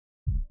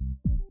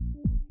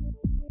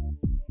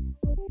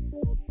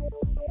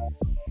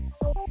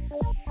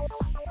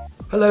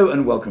Hello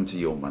and welcome to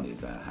Your Money,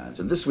 Their Hands.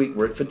 And this week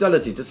we're at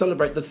Fidelity to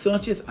celebrate the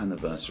 30th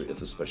anniversary of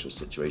the Special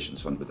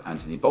Situations Fund with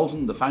Anthony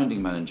Bolton, the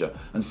founding manager,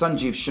 and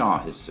Sanjeev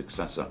Shah, his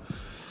successor.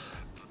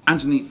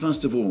 Anthony,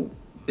 first of all,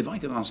 if I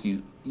could ask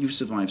you, you've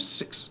survived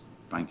 6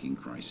 banking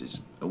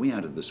crises. Are we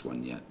out of this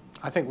one yet?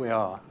 I think we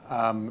are.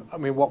 I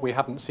mean, what we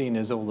haven't seen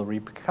is all the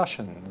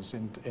repercussions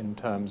in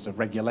terms of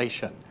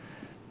regulation,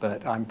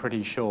 but I'm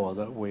pretty sure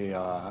that we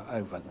are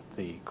over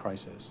the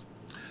crisis.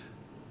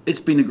 It's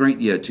been a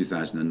great year,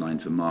 2009,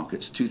 for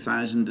markets.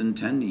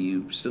 2010, are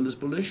you still as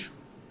bullish?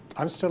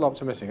 I'm still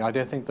optimistic. I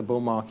don't think the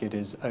bull market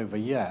is over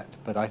yet,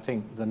 but I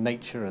think the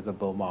nature of the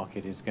bull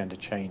market is going to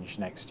change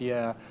next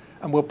year.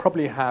 And we'll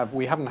probably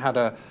we haven't had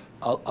a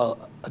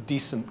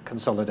decent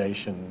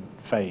consolidation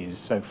phase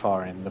so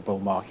far in the bull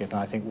market,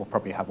 and I think we'll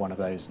probably have one of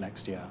those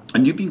next year.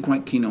 And you've been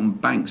quite keen on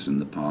banks in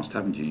the past,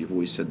 haven't you? You've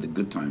always said the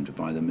good time to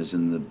buy them is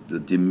in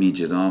the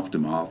immediate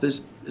aftermath.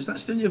 Is that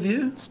still your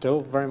view?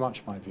 Still very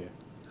much my view.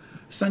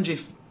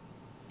 Sanjeev,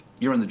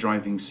 you're in the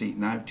driving seat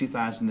now.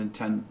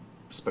 2010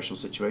 Special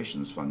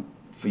Situations Fund.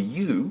 For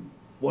you,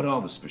 what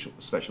are the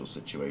special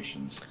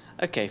situations?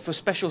 Okay, for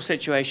special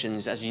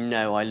situations, as you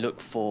know, I look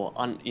for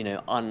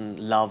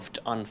unloved,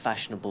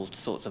 unfashionable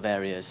sorts of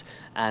areas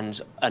and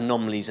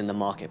anomalies in the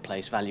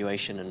marketplace,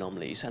 valuation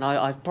anomalies. And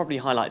I'd probably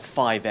highlight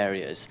 5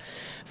 areas.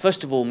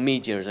 First of all,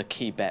 media is a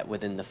key bet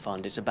within the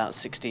fund. It's about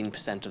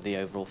 16% of the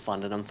overall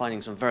fund, and I'm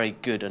finding some very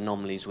good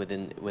anomalies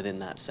within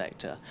that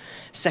sector.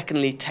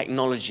 Secondly,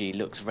 technology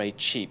looks very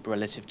cheap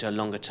relative to a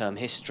longer-term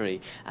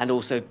history and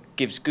also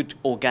gives good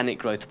organic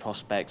growth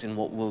prospects in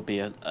what will be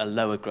a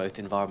lower growth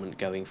environment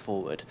going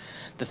forward.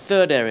 The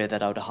third area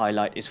that I would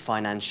highlight is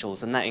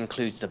financials, and that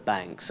includes the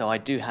banks. So I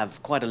do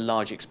have quite a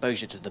large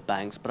exposure to the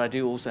banks, but I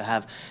do also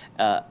have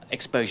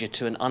exposure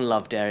to an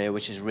unloved area,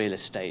 which is real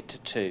estate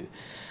too.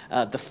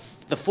 The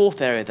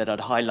fourth area that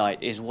I'd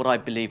highlight is what I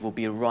believe will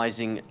be a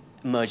rising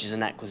mergers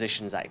and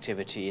acquisitions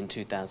activity in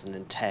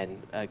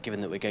 2010,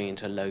 given that we're going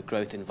into a low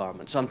growth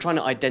environment. So I'm trying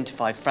to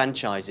identify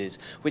franchises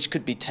which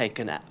could be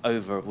taken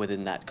over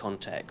within that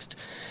context.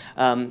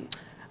 And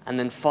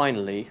then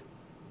finally,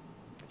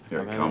 here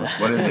it comes.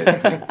 What is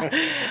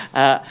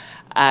it?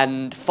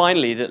 And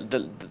finally,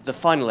 the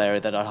final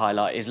area that I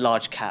highlight is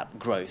large cap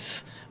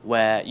growth,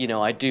 where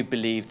I do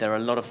believe there are a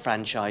lot of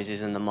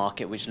franchises in the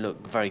market which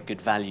look very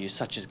good value,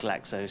 such as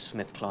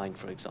GlaxoSmithKline,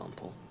 for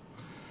example.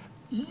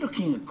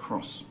 Looking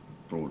across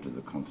broadly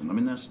the continent, I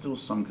mean, there's still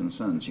some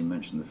concerns. You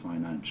mentioned the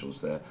financials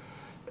there,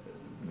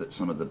 that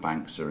some of the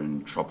banks are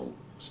in trouble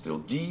still.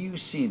 Do you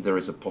see there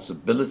is a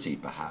possibility,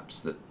 perhaps,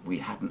 that we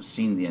haven't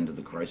seen the end of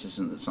the crisis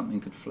and that something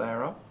could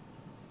flare up?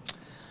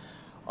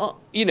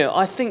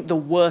 I think the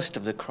worst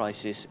of the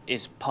crisis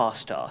is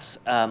past us.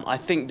 I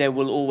think there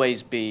will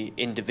always be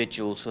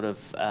individual sort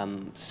of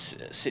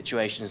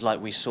situations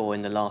like we saw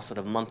in the last sort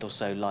of month or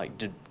so, like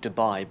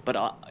Dubai. But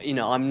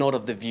I'm not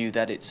of the view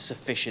that it's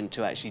sufficient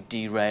to actually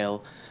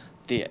derail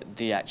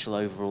the actual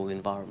overall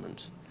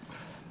environment.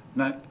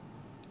 Now,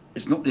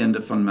 it's not the end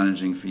of fund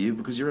managing for you,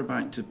 because you're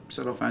about to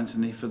set off,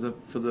 Anthony, for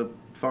the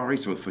Far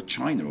East, or for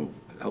China, or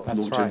help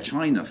launch a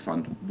China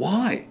fund.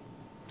 Why?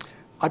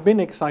 I've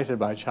been excited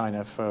about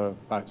China for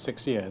about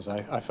 6 years.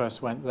 I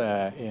first went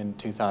there in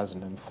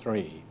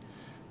 2003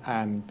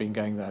 and been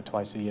going there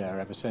twice a year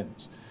ever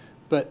since.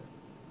 But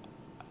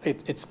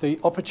it's the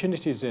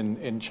opportunities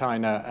in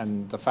China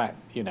and the fact,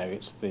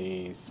 it's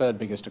the 3rd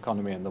biggest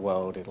economy in the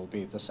world. It'll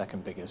be the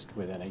 2nd biggest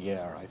within a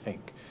year, I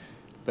think.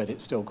 But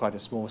it's still quite a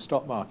small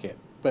stock market.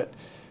 But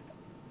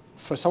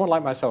for someone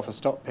like myself, a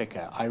stock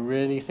picker, I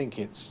really think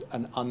it's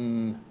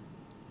an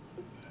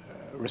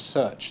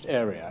researched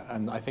area,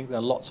 and I think there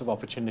are lots of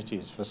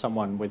opportunities for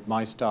someone with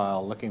my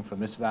style looking for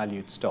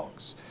misvalued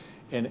stocks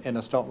in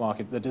a stock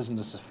market that isn't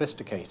as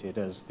sophisticated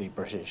as the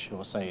British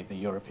or, say, the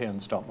European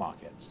stock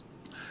markets.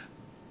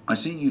 I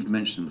see you've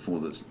mentioned before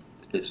that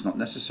it's not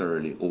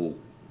necessarily all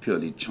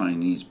purely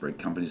Chinese-bred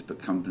companies, but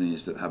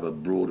companies that have a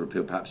broader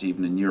appeal, perhaps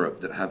even in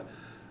Europe, that have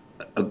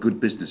a good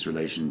business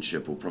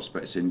relationship or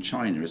prospects in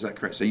China. Is that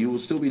correct? So you will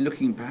still be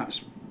looking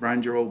perhaps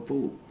around your old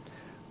pool?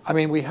 I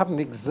mean, we haven't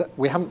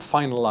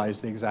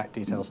finalised the exact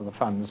details of the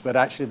funds, but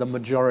actually the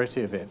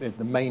majority of it,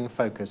 the main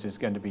focus is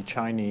going to be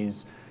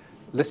Chinese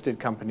listed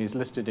companies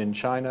listed in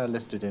China,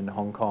 listed in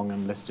Hong Kong,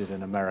 and listed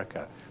in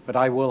America. But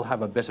I will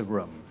have a bit of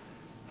room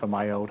for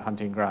my old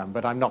hunting ground,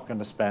 but I'm not going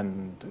to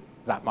spend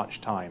that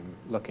much time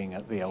looking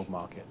at the old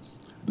markets.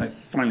 Now,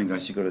 finally,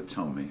 guys, you've got to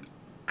tell me,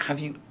 have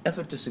you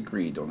ever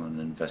disagreed on an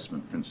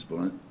investment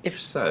principle? And if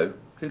so,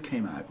 who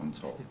came out on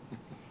top?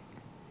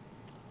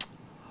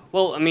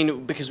 Well, I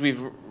mean, because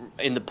we've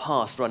in the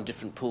past run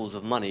different pools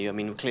of money. I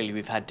mean, clearly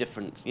we've had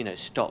different,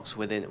 stocks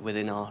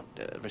within our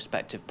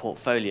respective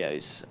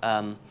portfolios.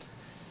 I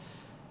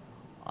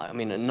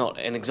mean, not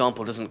an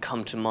example doesn't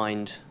come to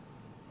mind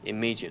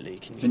immediately.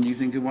 Can you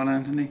think of one,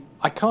 Anthony?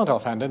 I can't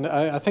offhand, and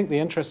I think the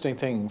interesting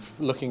thing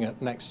looking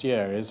at next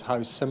year is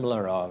how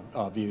similar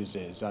our views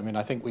is. I mean,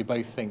 I think we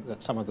both think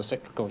that some of the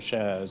cyclical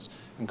shares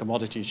and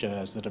commodity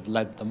shares that have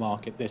led the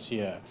market this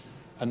year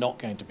are not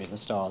going to be the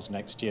stars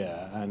next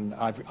year. And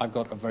I've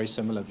got a very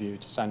similar view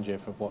to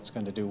Sanjeev of what's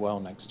going to do well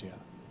next year.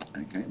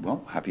 Okay,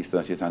 well, happy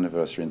 30th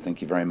anniversary, and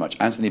thank you very much.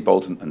 Anthony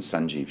Bolton and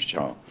Sanjeev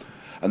Shah.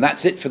 And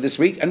that's it for this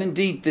week, and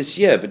indeed this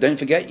year. But don't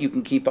forget, you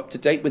can keep up to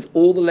date with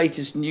all the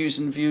latest news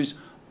and views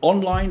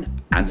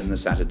online and in the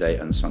Saturday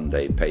and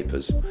Sunday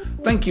papers.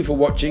 Thank you for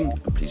watching,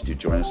 and please do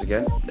join us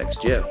again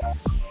next year.